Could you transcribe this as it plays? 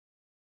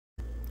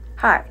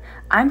Hi,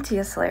 I'm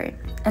Solari,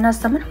 and as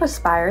someone who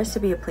aspires to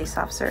be a police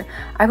officer,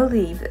 I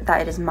believe that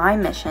it is my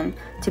mission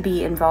to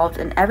be involved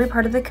in every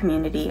part of the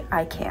community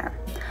I can.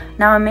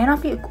 Now, I may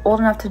not be old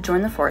enough to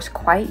join the force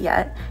quite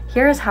yet.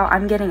 Here is how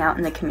I'm getting out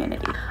in the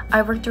community.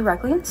 I work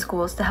directly in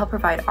schools to help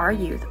provide our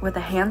youth with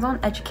a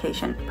hands-on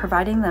education,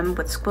 providing them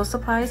with school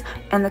supplies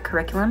and the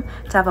curriculum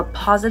to have a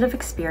positive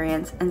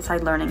experience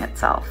inside learning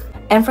itself.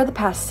 And for the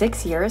past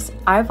 6 years,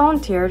 I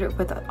volunteered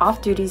with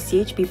off-duty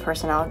CHB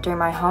personnel during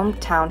my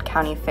hometown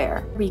county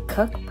fair. We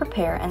cook,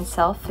 prepare, and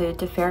sell food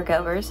to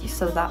fairgoers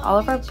so that all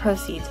of our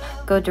proceeds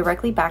go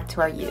directly back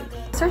to our youth.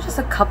 These are just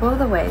a couple of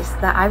the ways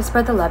that I've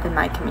spread the love in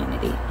my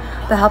community.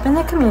 But helping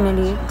the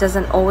community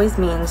doesn't always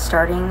mean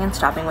starting and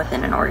stopping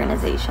within an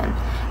organization.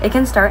 It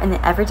can start in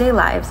the everyday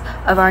lives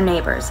of our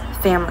neighbors,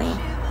 family,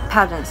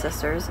 pageant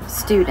sisters,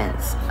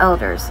 students,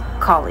 elders,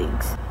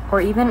 colleagues, or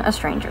even a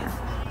stranger.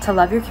 To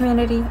love your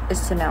community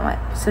is to know it,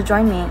 so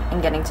join me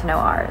in getting to know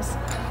ours,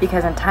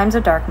 because in times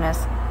of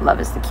darkness, love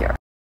is the cure.